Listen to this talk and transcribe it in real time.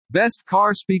Best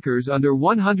car speakers under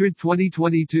 100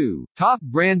 2022. Top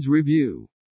brands review.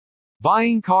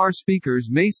 Buying car speakers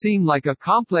may seem like a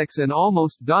complex and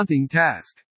almost daunting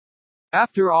task.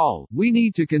 After all, we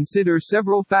need to consider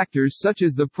several factors such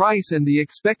as the price and the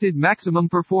expected maximum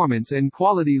performance and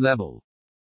quality level.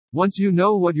 Once you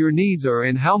know what your needs are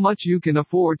and how much you can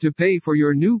afford to pay for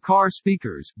your new car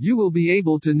speakers, you will be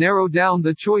able to narrow down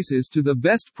the choices to the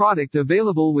best product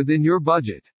available within your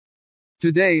budget.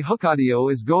 Today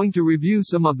Hookaudio is going to review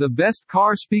some of the best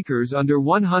car speakers under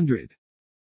 100.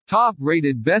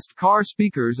 Top-rated best car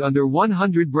speakers under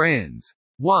 100 brands.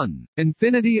 1.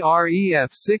 Infinity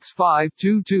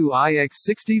REF6522iX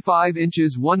 65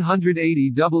 inches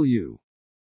 180W.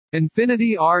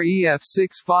 Infinity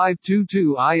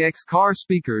REF6522iX car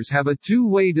speakers have a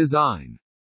two-way design.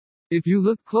 If you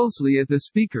look closely at the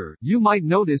speaker, you might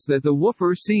notice that the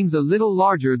woofer seems a little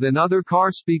larger than other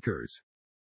car speakers.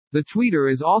 The tweeter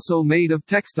is also made of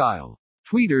textile.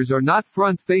 Tweeters are not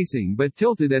front-facing but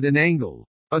tilted at an angle.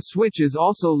 A switch is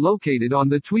also located on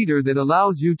the tweeter that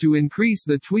allows you to increase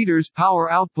the tweeter's power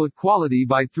output quality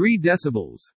by 3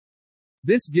 decibels.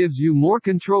 This gives you more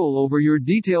control over your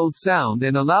detailed sound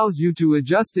and allows you to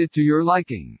adjust it to your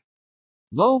liking.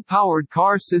 Low-powered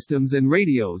car systems and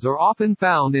radios are often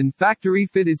found in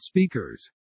factory-fitted speakers.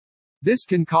 This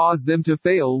can cause them to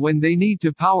fail when they need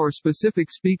to power specific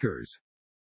speakers.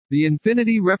 The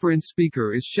Infinity reference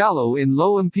speaker is shallow in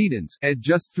low impedance, at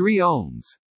just 3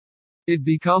 ohms. It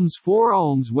becomes 4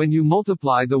 ohms when you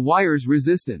multiply the wire's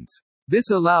resistance. This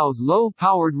allows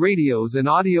low-powered radios and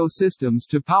audio systems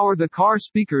to power the car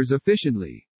speakers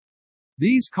efficiently.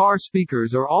 These car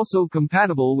speakers are also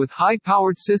compatible with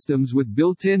high-powered systems with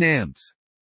built-in amps.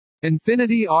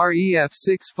 Infinity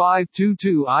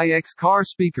REF6522iX car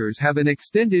speakers have an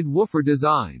extended woofer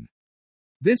design.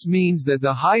 This means that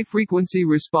the high-frequency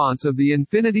response of the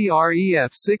Infinity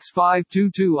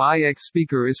REF6522iX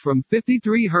speaker is from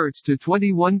 53 Hz to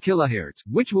 21 kHz,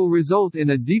 which will result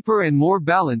in a deeper and more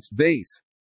balanced bass.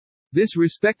 This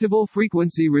respectable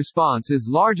frequency response is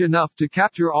large enough to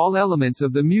capture all elements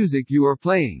of the music you are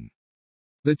playing.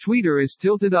 The tweeter is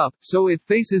tilted up, so it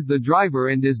faces the driver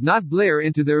and does not blare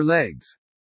into their legs.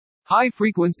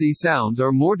 High-frequency sounds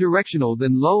are more directional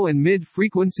than low- and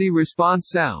mid-frequency response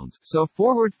sounds, so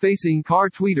forward-facing car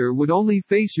tweeter would only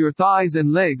face your thighs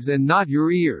and legs and not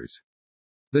your ears.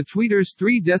 The tweeter's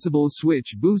 3 decibel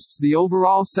switch boosts the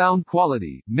overall sound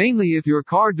quality, mainly if your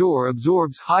car door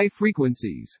absorbs high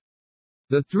frequencies.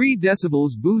 The 3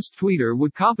 decibels boost tweeter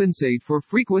would compensate for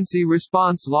frequency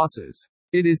response losses.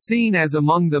 It is seen as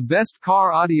among the best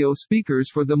car audio speakers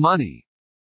for the money.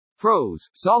 Pros: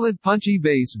 solid punchy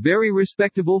bass, very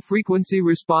respectable frequency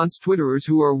response, tweeters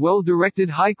who are well directed,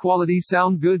 high quality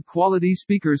sound, good quality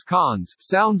speakers. Cons: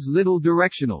 sounds little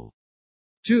directional.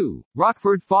 2.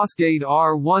 Rockford Fosgate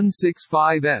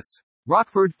R165S.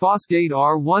 Rockford Fosgate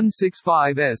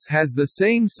R165S has the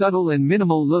same subtle and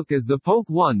minimal look as the Polk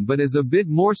 1 but is a bit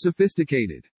more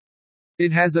sophisticated.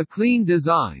 It has a clean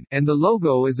design, and the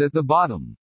logo is at the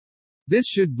bottom. This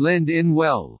should blend in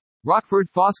well. Rockford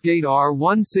Fosgate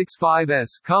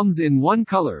R165S comes in one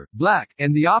color, black,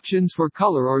 and the options for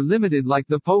color are limited like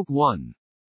the Polk 1.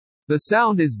 The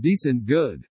sound is decent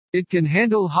good. It can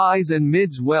handle highs and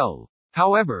mids well.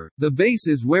 However, the bass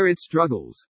is where it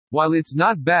struggles. While it's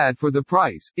not bad for the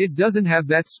price, it doesn't have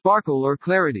that sparkle or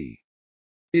clarity.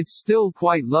 It's still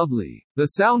quite lovely. The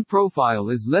sound profile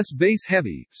is less bass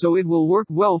heavy, so it will work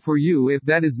well for you if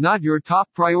that is not your top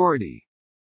priority.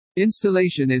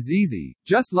 Installation is easy,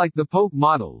 just like the Polk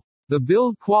model. The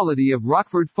build quality of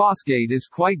Rockford Fosgate is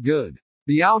quite good.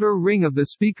 The outer ring of the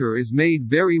speaker is made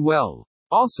very well.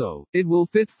 Also, it will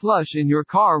fit flush in your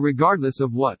car regardless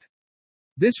of what.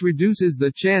 This reduces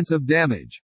the chance of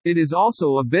damage. It is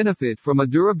also a benefit from a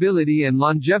durability and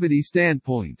longevity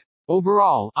standpoint.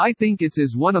 Overall, I think it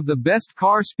is one of the best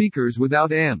car speakers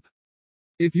without amp.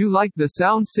 If you like the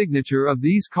sound signature of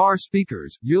these car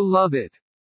speakers, you'll love it.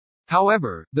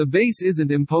 However, the bass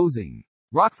isn't imposing.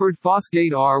 Rockford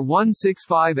Fosgate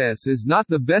R165S is not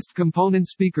the best component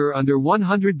speaker under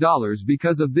 $100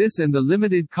 because of this and the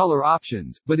limited color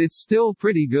options, but it's still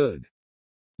pretty good.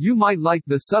 You might like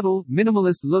the subtle,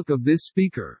 minimalist look of this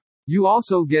speaker. You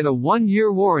also get a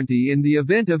 1-year warranty in the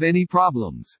event of any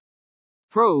problems.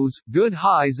 Pros: good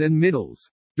highs and middles.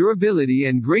 Durability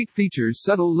and great features.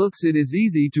 Subtle looks: it is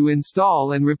easy to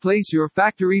install and replace your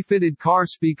factory-fitted car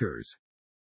speakers.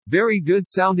 Very good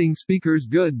sounding speakers.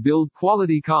 Good build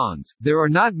quality. Cons: there are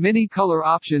not many color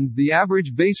options. The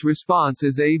average bass response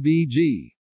is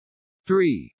AVG.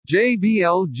 3.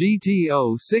 JBL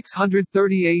GTO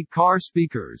 638 car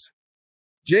speakers.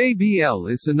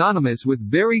 JBL is synonymous with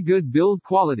very good build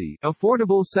quality,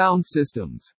 affordable sound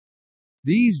systems.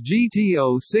 These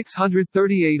GTO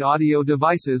 638 audio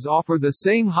devices offer the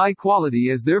same high quality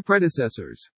as their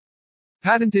predecessors.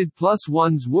 Patented Plus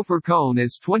One's woofer cone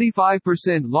is 25%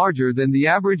 larger than the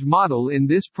average model in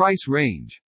this price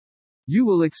range. You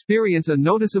will experience a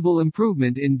noticeable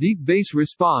improvement in deep bass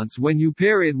response when you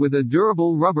pair it with a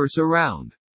durable rubber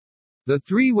surround. The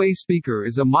three-way speaker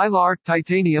is a Mylar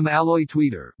titanium alloy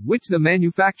tweeter, which the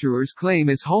manufacturers claim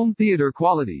is home theater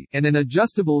quality, and an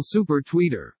adjustable super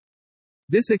tweeter.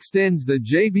 This extends the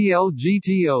JBL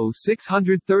GTO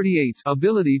 638's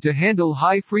ability to handle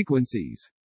high frequencies.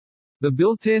 The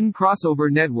built-in crossover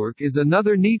network is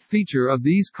another neat feature of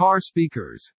these car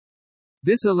speakers.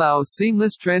 This allows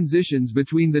seamless transitions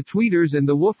between the tweeters and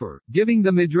the woofer, giving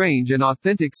the mid-range an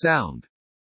authentic sound.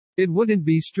 It wouldn't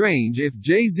be strange if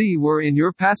Jay-Z were in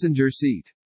your passenger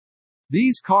seat.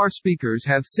 These car speakers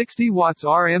have 60 watts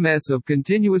RMS of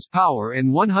continuous power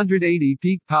and 180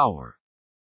 peak power.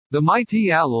 The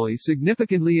Mighty alloy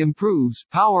significantly improves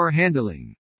power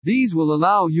handling. These will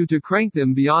allow you to crank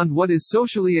them beyond what is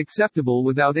socially acceptable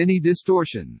without any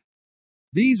distortion.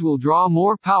 These will draw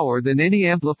more power than any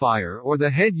amplifier or the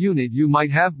head unit you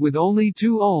might have with only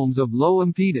 2 ohms of low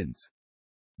impedance.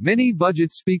 Many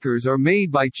budget speakers are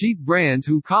made by cheap brands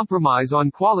who compromise on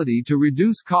quality to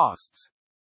reduce costs.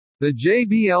 The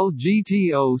JBL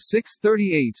GTO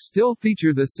 638 still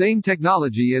feature the same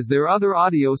technology as their other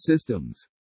audio systems.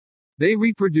 They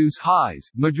reproduce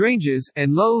highs, midranges,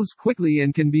 and lows quickly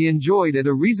and can be enjoyed at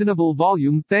a reasonable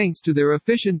volume thanks to their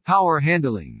efficient power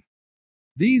handling.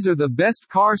 These are the best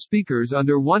car speakers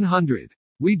under 100.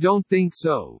 We don't think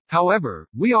so. However,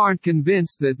 we aren't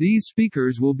convinced that these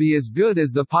speakers will be as good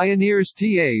as the Pioneer's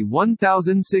TA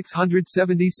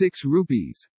 1676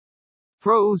 rupees.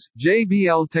 Pros: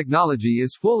 JBL technology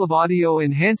is full of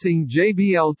audio-enhancing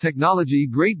JBL technology.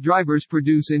 Great drivers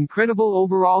produce incredible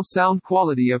overall sound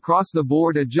quality across the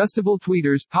board. Adjustable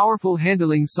tweeters, powerful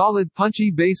handling, solid punchy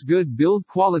bass, good build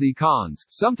quality. Cons: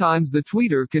 sometimes the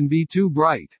tweeter can be too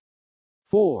bright.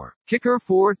 4. Kicker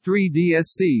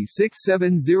 43DSC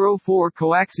 6704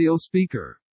 coaxial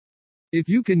speaker. If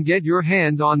you can get your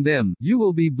hands on them, you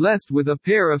will be blessed with a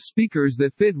pair of speakers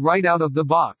that fit right out of the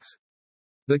box.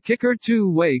 The Kicker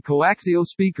 2-way coaxial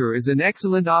speaker is an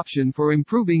excellent option for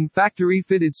improving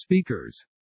factory-fitted speakers.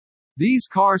 These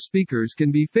car speakers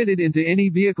can be fitted into any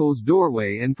vehicle's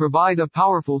doorway and provide a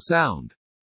powerful sound.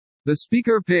 The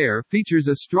speaker pair features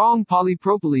a strong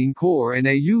polypropylene core and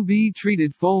a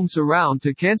UV-treated foam surround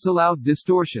to cancel out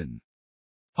distortion.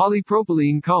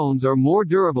 Polypropylene cones are more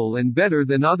durable and better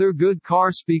than other good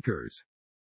car speakers.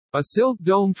 A silk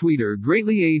dome tweeter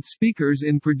greatly aids speakers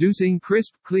in producing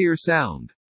crisp, clear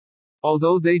sound.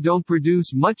 Although they don't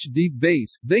produce much deep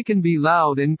bass, they can be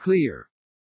loud and clear.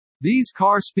 These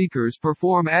car speakers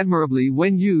perform admirably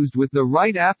when used with the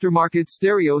right aftermarket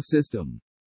stereo system.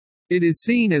 It is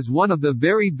seen as one of the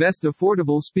very best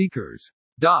affordable speakers.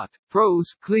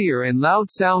 Pros: clear and loud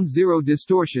sound, zero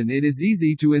distortion. It is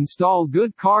easy to install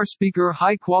good car speaker,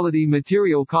 high quality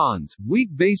material. Cons: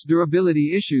 weak bass,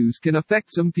 durability issues can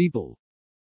affect some people.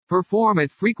 Perform at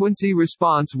frequency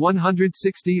response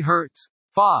 160 Hz.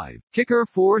 5. Kicker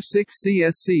 46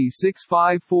 CSC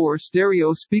 654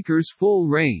 stereo speakers, full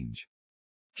range.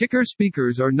 Kicker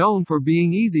speakers are known for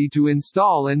being easy to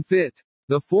install and fit.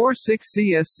 The 46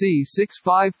 CSC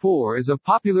 654 is a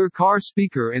popular car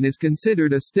speaker and is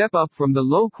considered a step up from the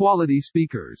low-quality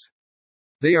speakers.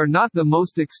 They are not the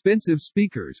most expensive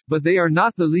speakers, but they are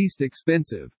not the least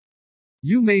expensive.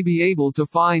 You may be able to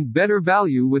find better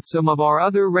value with some of our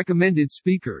other recommended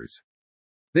speakers.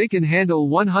 They can handle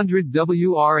 100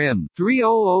 WRM,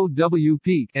 300W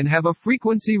peak, and have a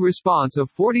frequency response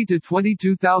of 40 to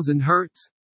 22,000 Hz.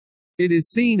 It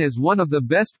is seen as one of the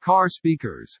best car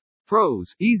speakers.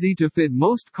 Pros: easy to fit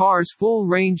most cars, full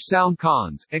range sound.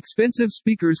 Cons: expensive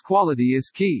speakers, quality is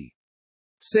key.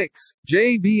 6.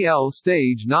 JBL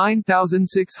Stage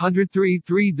 9603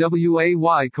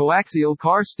 3WAY coaxial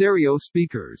car stereo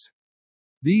speakers.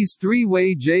 These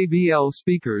three-way JBL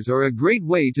speakers are a great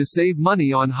way to save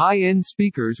money on high-end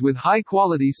speakers with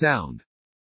high-quality sound.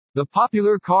 The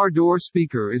popular car door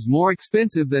speaker is more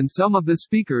expensive than some of the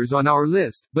speakers on our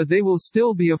list, but they will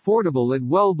still be affordable at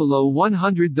well below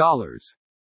 $100.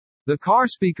 The car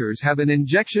speakers have an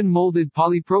injection-molded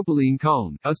polypropylene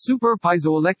cone, a super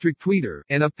piezoelectric tweeter,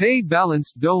 and a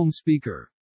pay-balanced dome speaker.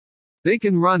 They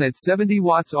can run at 70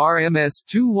 watts RMS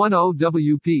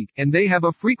 210W peak, and they have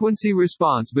a frequency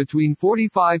response between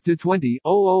 45 to 20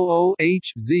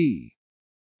 Hz.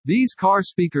 These car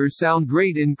speakers sound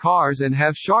great in cars and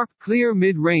have sharp, clear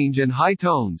mid-range and high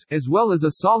tones, as well as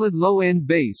a solid low-end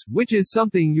bass, which is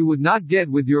something you would not get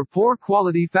with your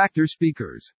poor-quality factor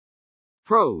speakers.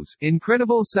 Pros: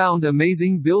 incredible sound,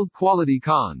 amazing build quality.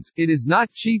 Cons: it is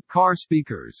not cheap car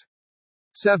speakers.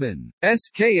 7.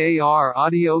 SKAR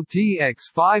Audio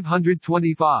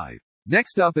TX525.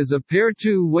 Next up is a pair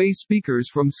two-way speakers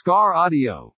from SKAR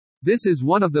Audio. This is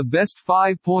one of the best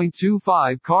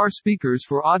 5.25 car speakers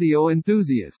for audio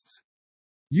enthusiasts.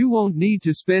 You won't need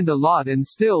to spend a lot and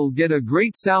still get a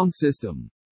great sound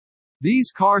system.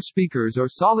 These car speakers are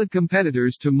solid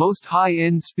competitors to most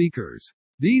high-end speakers.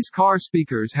 These car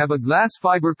speakers have a glass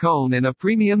fiber cone and a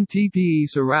premium TPE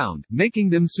surround, making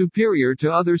them superior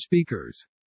to other speakers.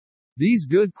 These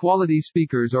good quality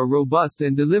speakers are robust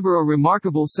and deliver a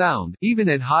remarkable sound, even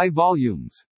at high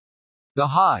volumes. The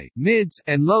high, mids,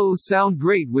 and lows sound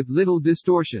great with little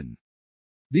distortion.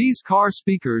 These car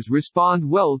speakers respond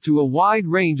well to a wide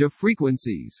range of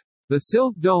frequencies. The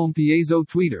Silk Dome Piezo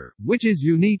Tweeter, which is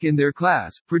unique in their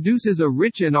class, produces a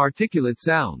rich and articulate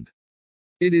sound.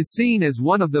 It is seen as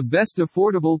one of the best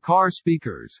affordable car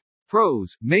speakers.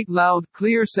 Pros: make loud,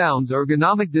 clear sounds.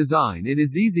 Ergonomic design. It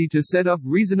is easy to set up.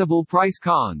 Reasonable price.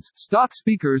 Cons: stock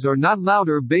speakers are not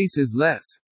louder, bass is less.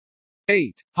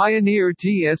 8. Pioneer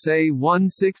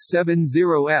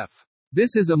TSA1670F.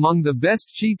 This is among the best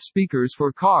cheap speakers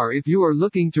for car if you are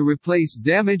looking to replace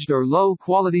damaged or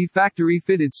low-quality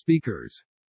factory-fitted speakers.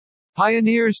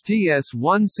 Pioneer's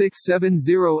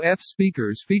TS1670F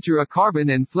speakers feature a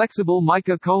carbon and flexible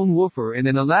mica cone woofer and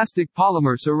an elastic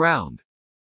polymer surround.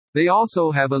 They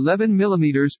also have 11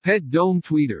 mm PET dome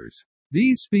tweeters.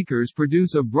 These speakers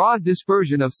produce a broad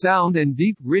dispersion of sound and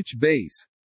deep, rich bass.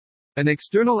 An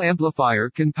external amplifier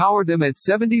can power them at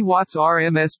 70 watts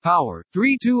RMS power,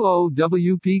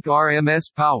 320W peak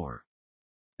RMS power.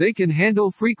 They can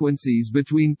handle frequencies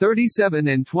between 37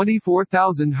 and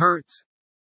 24,000 Hz.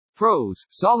 Pros: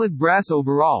 solid brass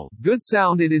overall, good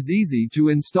sound. It is easy to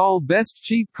install. Best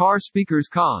cheap car speakers.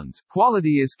 Cons: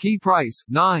 quality is key. Price: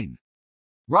 9.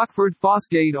 Rockford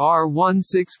Fosgate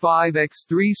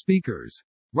R165X3 speakers.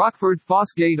 Rockford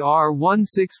Fosgate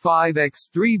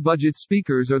R165X3 budget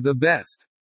speakers are the best.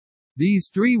 These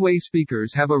three-way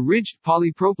speakers have a ridged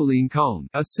polypropylene cone,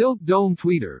 a silk dome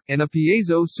tweeter, and a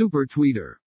piezo super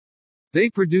tweeter. They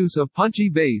produce a punchy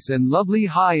bass and lovely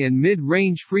high and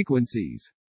mid-range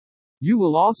frequencies. You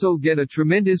will also get a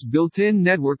tremendous built-in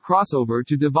network crossover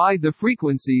to divide the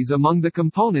frequencies among the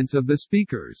components of the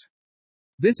speakers.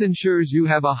 This ensures you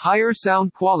have a higher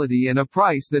sound quality and a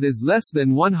price that is less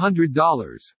than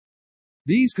 $100.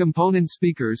 These component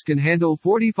speakers can handle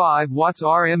 45 watts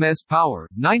RMS power,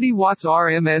 90 watts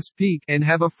RMS peak, and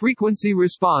have a frequency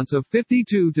response of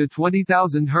 52 to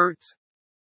 20,000 Hz.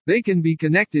 They can be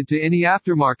connected to any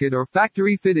aftermarket or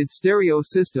factory-fitted stereo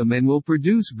system and will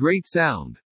produce great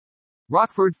sound.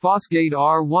 Rockford Fosgate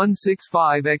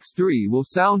R165X3 will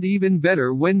sound even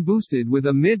better when boosted with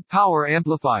a mid-power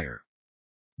amplifier.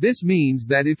 This means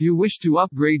that if you wish to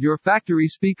upgrade your factory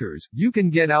speakers, you can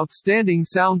get outstanding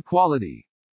sound quality.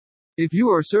 If you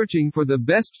are searching for the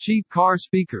best cheap car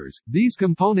speakers, these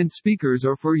component speakers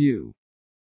are for you.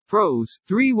 Pros: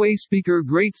 three-way speaker,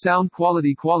 great sound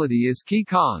quality. Quality is key.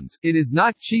 Cons: it is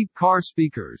not cheap car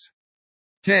speakers.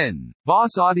 10.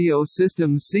 Boss Audio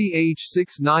Systems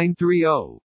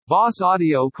CH6930. Boss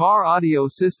Audio Car Audio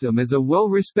System is a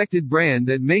well-respected brand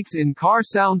that makes in-car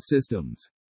sound systems.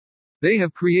 They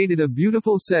have created a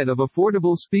beautiful set of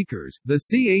affordable speakers, the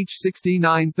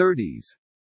CH6930s.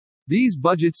 These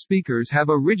budget speakers have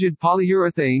a rigid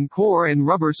polyurethane core and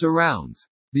rubber surrounds.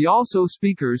 The also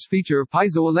speakers feature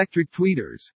piezoelectric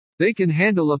tweeters. They can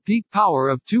handle a peak power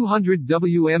of 200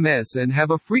 WMS and have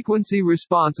a frequency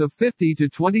response of 50 to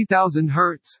 20,000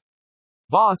 Hz.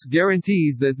 Boss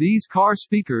guarantees that these car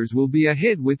speakers will be a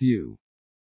hit with you.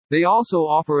 They also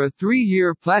offer a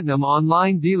 3-year platinum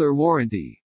online dealer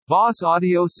warranty. Boss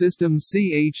Audio Systems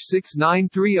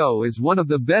CH6930 is one of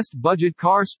the best budget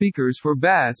car speakers for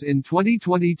bass in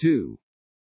 2022.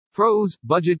 Pros: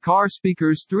 budget car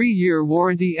speakers, 3-year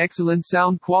warranty, excellent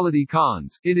sound quality.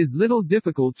 Cons: it is little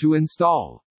difficult to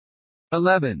install.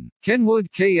 11. Kenwood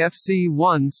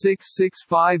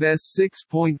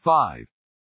KFC1665S6.5.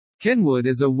 Kenwood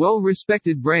is a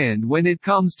well-respected brand when it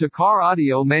comes to car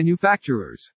audio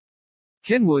manufacturers.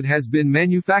 Kenwood has been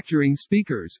manufacturing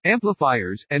speakers,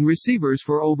 amplifiers, and receivers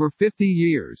for over 50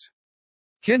 years.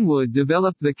 Kenwood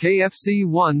developed the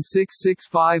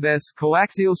KFC1665S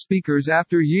coaxial speakers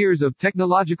after years of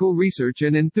technological research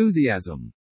and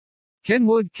enthusiasm.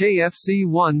 Kenwood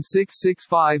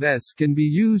KFC1665S can be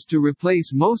used to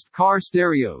replace most car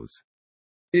stereos.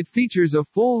 It features a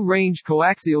full-range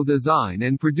coaxial design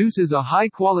and produces a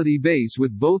high-quality bass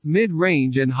with both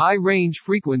mid-range and high-range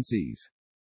frequencies.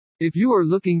 If you are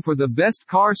looking for the best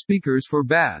car speakers for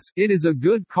bass, it is a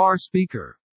good car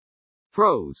speaker.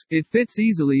 Pros: it fits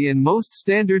easily in most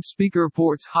standard speaker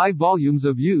ports. High volumes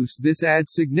of use. This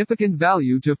adds significant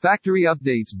value to factory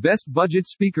updates. Best budget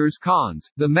speakers.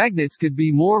 Cons: the magnets could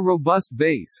be more robust.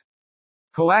 Bass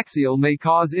coaxial may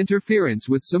cause interference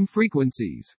with some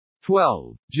frequencies.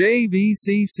 12.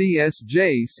 JVC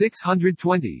CSJ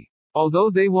 620. Although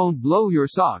they won't blow your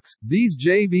socks, these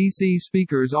JVC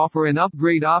speakers offer an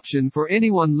upgrade option for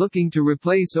anyone looking to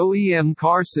replace OEM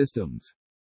car systems.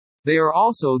 They are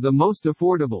also the most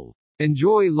affordable.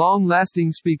 Enjoy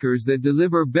long-lasting speakers that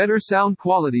deliver better sound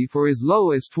quality for as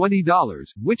low as $20,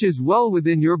 which is well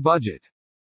within your budget.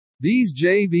 These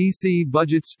JVC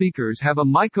budget speakers have a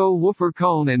Myco woofer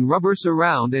cone and rubber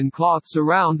surround and cloth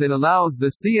surround that allows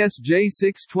the CSJ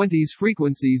 620's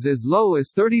frequencies as low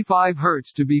as 35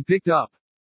 Hz to be picked up.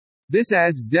 This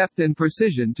adds depth and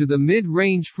precision to the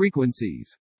mid-range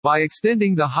frequencies. By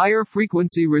extending the higher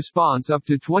frequency response up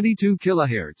to 22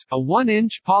 kHz, a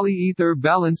 1-inch polyether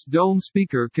balanced dome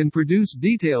speaker can produce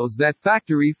details that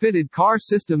factory-fitted car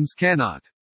systems cannot.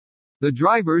 The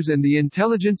drivers and the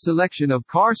intelligent selection of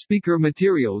car speaker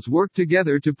materials work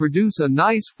together to produce a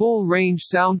nice full-range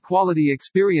sound quality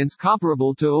experience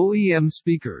comparable to OEM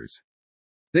speakers.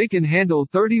 They can handle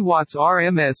 30 watts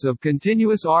RMS of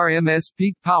continuous RMS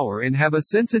peak power and have a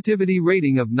sensitivity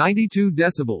rating of 92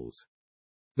 decibels.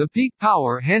 The peak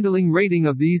power handling rating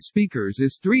of these speakers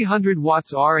is 300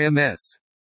 watts RMS.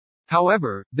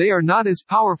 However, they are not as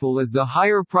powerful as the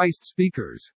higher-priced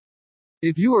speakers.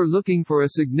 If you are looking for a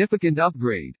significant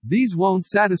upgrade, these won't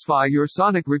satisfy your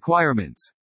sonic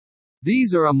requirements.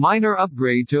 These are a minor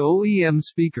upgrade to OEM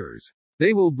speakers.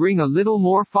 They will bring a little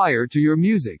more fire to your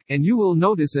music, and you will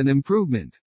notice an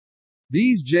improvement.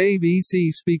 These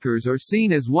JVC speakers are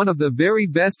seen as one of the very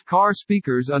best car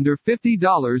speakers under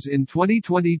 $50 in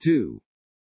 2022.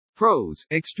 Pros: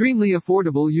 extremely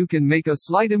affordable. You can make a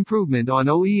slight improvement on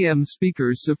OEM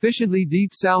speakers. Sufficiently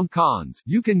deep sound. Cons: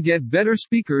 you can get better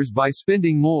speakers by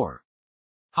spending more.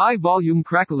 High volume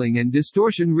crackling and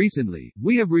distortion. Recently,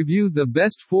 we have reviewed the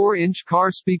best 4-inch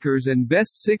car speakers and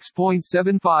best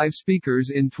 6.75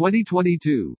 speakers in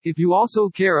 2022. If you also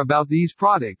care about these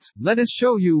products, let us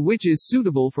show you which is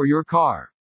suitable for your car.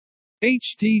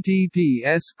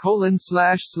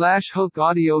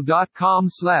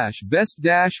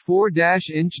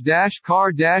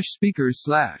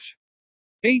 https://hookaudio.com/best-4-inch-car-speakers/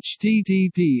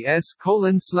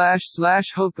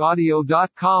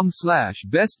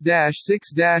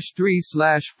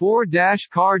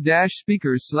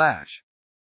 https://hookaudio.com/best-6-3/4-car-speakers/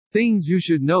 Things you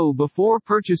should know before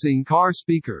purchasing car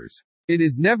speakers. It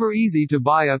is never easy to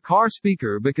buy a car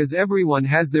speaker because everyone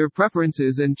has their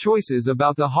preferences and choices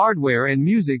about the hardware and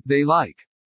music they like.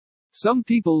 Some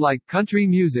people like country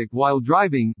music while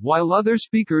driving, while other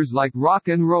speakers like rock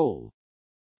and roll.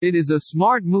 It is a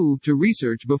smart move to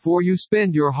research before you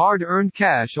spend your hard-earned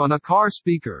cash on a car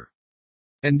speaker.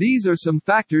 And these are some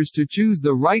factors to choose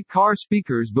the right car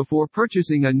speakers before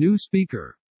purchasing a new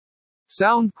speaker.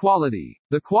 Sound quality.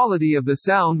 The quality of the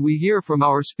sound we hear from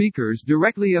our speakers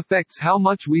directly affects how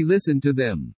much we listen to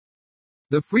them.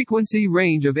 The frequency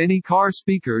range of any car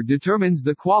speaker determines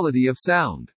the quality of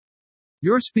sound.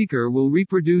 Your speaker will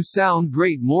reproduce sound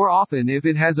great more often if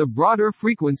it has a broader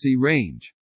frequency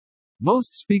range.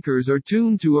 Most speakers are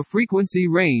tuned to a frequency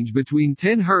range between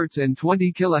 10 Hz and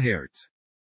 20 kHz.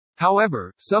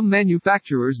 However, some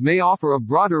manufacturers may offer a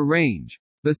broader range.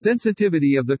 The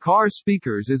sensitivity of the car's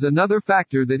speakers is another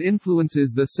factor that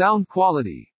influences the sound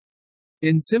quality.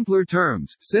 In simpler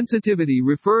terms, sensitivity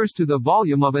refers to the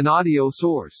volume of an audio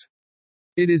source.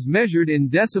 It is measured in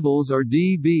decibels or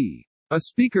dB. A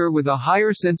speaker with a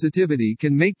higher sensitivity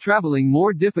can make traveling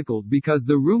more difficult because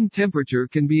the room temperature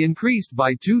can be increased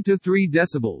by 2 to 3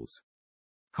 decibels.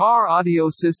 Car audio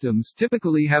systems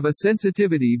typically have a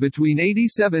sensitivity between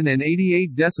 87 and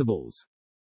 88 decibels.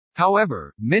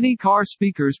 However, many car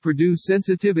speakers produce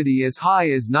sensitivity as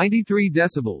high as 93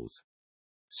 decibels.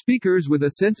 Speakers with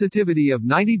a sensitivity of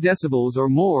 90 decibels or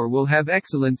more will have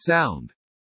excellent sound.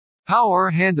 Power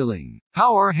handling.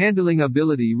 Power handling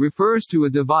ability refers to a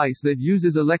device that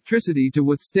uses electricity to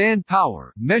withstand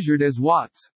power, measured as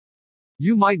watts.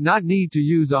 You might not need to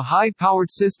use a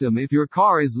high-powered system if your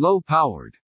car is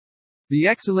low-powered. The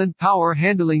excellent power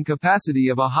handling capacity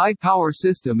of a high-power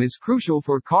system is crucial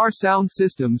for car sound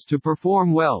systems to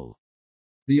perform well.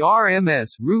 The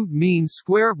RMS root mean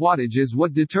square wattage is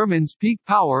what determines peak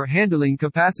power handling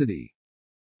capacity.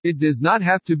 It does not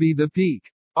have to be the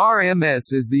peak.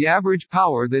 RMS is the average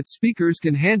power that speakers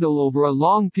can handle over a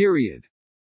long period.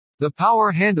 The power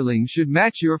handling should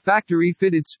match your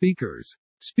factory-fitted speakers.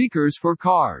 Speakers for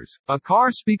cars. A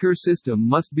car speaker system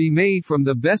must be made from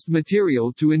the best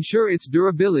material to ensure its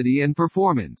durability and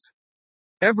performance.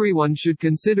 Everyone should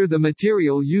consider the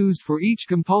material used for each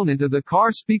component of the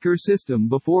car speaker system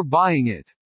before buying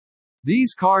it.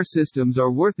 These car systems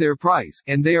are worth their price,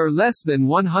 and they are less than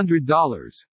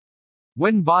 $100.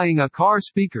 When buying a car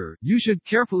speaker, you should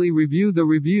carefully review the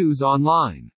reviews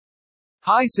online.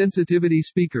 High-sensitivity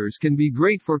speakers can be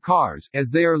great for cars, as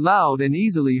they are loud and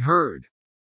easily heard.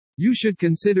 You should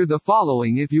consider the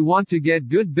following if you want to get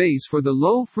good bass for the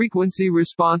low-frequency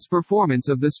response performance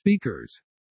of the speakers.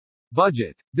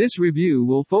 Budget. This review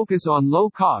will focus on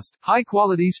low-cost,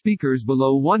 high-quality speakers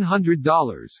below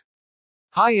 $100.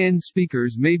 High-end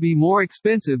speakers may be more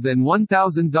expensive than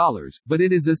 $1,000, but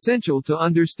it is essential to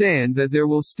understand that there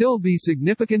will still be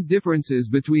significant differences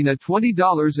between a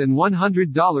 $20 and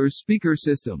 $100 speaker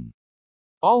system.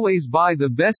 Always buy the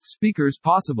best speakers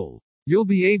possible. You'll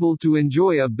be able to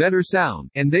enjoy a better sound,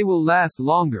 and they will last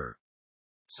longer.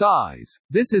 Size.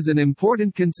 This is an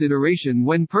important consideration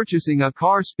when purchasing a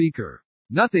car speaker.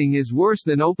 Nothing is worse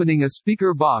than opening a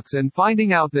speaker box and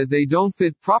finding out that they don't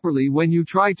fit properly when you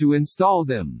try to install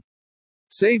them.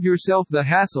 Save yourself the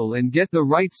hassle and get the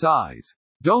right size.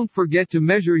 Don't forget to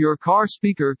measure your car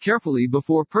speaker carefully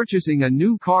before purchasing a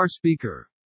new car speaker.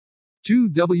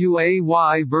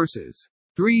 2WAY versus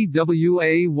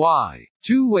 3WAY.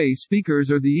 Two-way speakers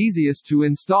are the easiest to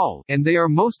install, and they are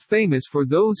most famous for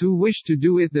those who wish to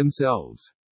do it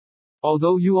themselves.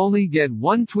 Although you only get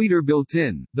one tweeter built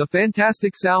in, the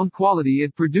fantastic sound quality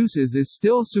it produces is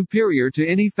still superior to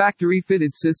any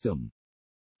factory-fitted system.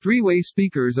 Three-way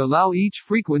speakers allow each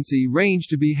frequency range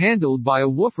to be handled by a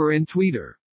woofer and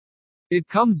tweeter. It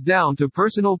comes down to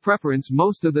personal preference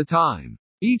most of the time.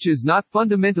 Each is not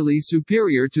fundamentally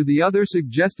superior to the other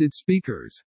suggested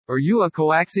speakers. Are you a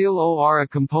coaxial or a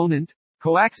component?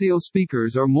 Coaxial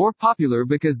speakers are more popular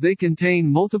because they contain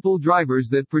multiple drivers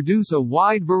that produce a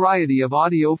wide variety of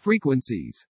audio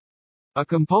frequencies. A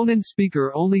component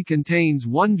speaker only contains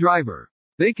one driver.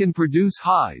 They can produce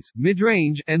highs,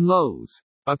 mid-range, and lows.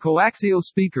 A coaxial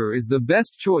speaker is the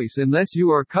best choice unless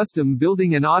you are custom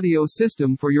building an audio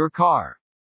system for your car.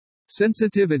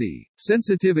 Sensitivity.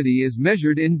 Sensitivity is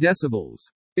measured in decibels.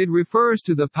 It refers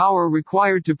to the power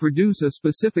required to produce a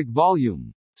specific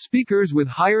volume. Speakers with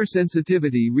higher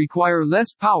sensitivity require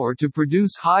less power to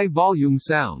produce high-volume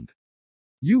sound.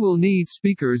 You will need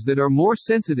speakers that are more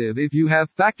sensitive if you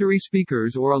have factory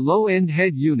speakers or a low-end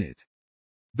head unit.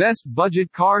 Best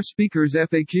budget car speakers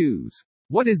FAQs.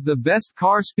 What is the best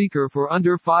car speaker for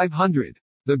under $500?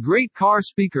 The great car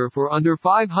speaker for under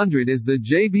 $500 is the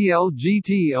JBL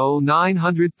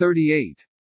GT0938.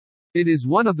 It is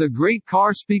one of the great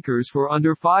car speakers for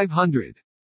under $500.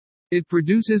 It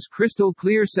produces crystal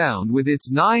clear sound with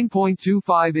its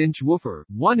 9.25-inch woofer,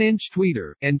 1-inch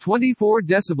tweeter, and 24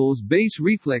 decibels bass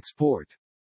reflex port.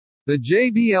 The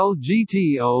JBL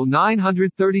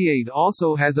GT0938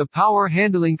 also has a power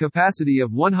handling capacity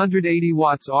of 180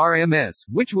 watts RMS,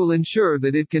 which will ensure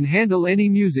that it can handle any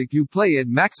music you play at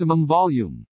maximum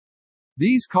volume.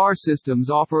 These car systems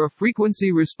offer a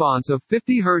frequency response of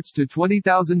 50 Hz to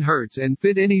 20,000 Hz and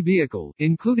fit any vehicle,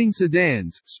 including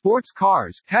sedans, sports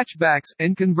cars, hatchbacks,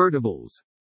 and convertibles.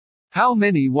 How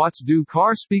many watts do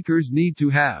car speakers need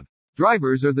to have?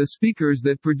 Drivers are the speakers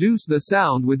that produce the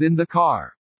sound within the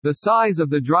car. The size of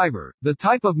the driver, the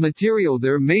type of material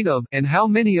they're made of, and how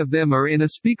many of them are in a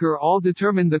speaker all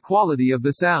determine the quality of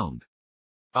the sound.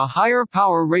 A higher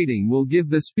power rating will give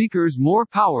the speakers more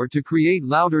power to create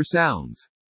louder sounds.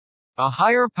 A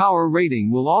higher power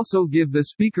rating will also give the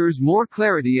speakers more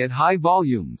clarity at high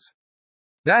volumes.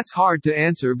 That's hard to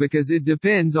answer because it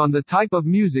depends on the type of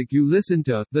music you listen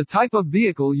to, the type of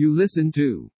vehicle you listen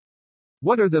to.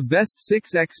 What are the best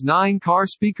 6x9 car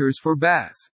speakers for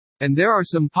bass? And there are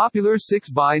some popular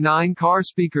 6x9 car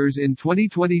speakers in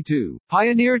 2022.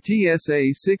 Pioneer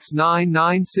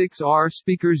TSA6996R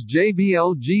speakers,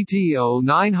 JBL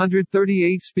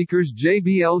GT0938 speakers,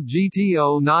 JBL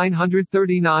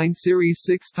GT0939 series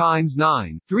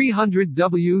 6x9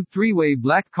 300W 3-way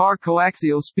black car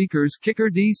coaxial speakers,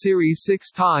 Kicker D series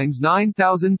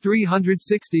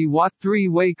 6x9360 watt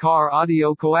 3-way car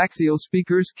audio coaxial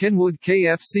speakers, Kenwood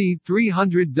KFC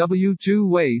 300W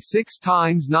 2-way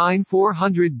 6x9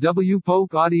 400W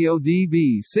Polk Audio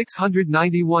DB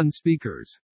 691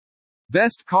 speakers.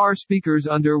 Best car speakers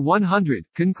under 100.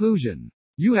 Conclusion.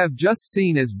 You have just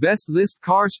seen as best list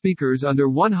car speakers under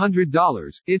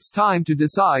 $100. It's time to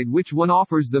decide which one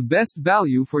offers the best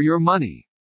value for your money.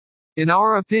 In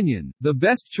our opinion, the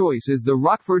best choice is the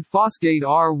Rockford Fosgate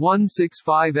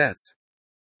R165S.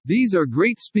 These are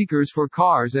great speakers for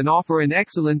cars and offer an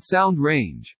excellent sound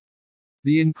range.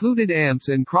 The included amps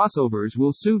and crossovers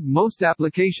will suit most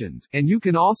applications, and you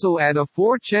can also add a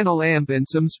 4-channel amp and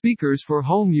some speakers for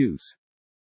home use.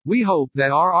 We hope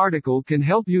that our article can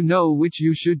help you know which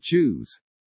you should choose.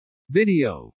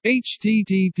 Video.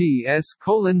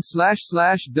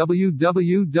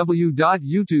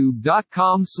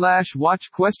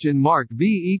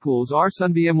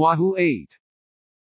 https://www.youtube.com/watch?v=rsunvmwahoo8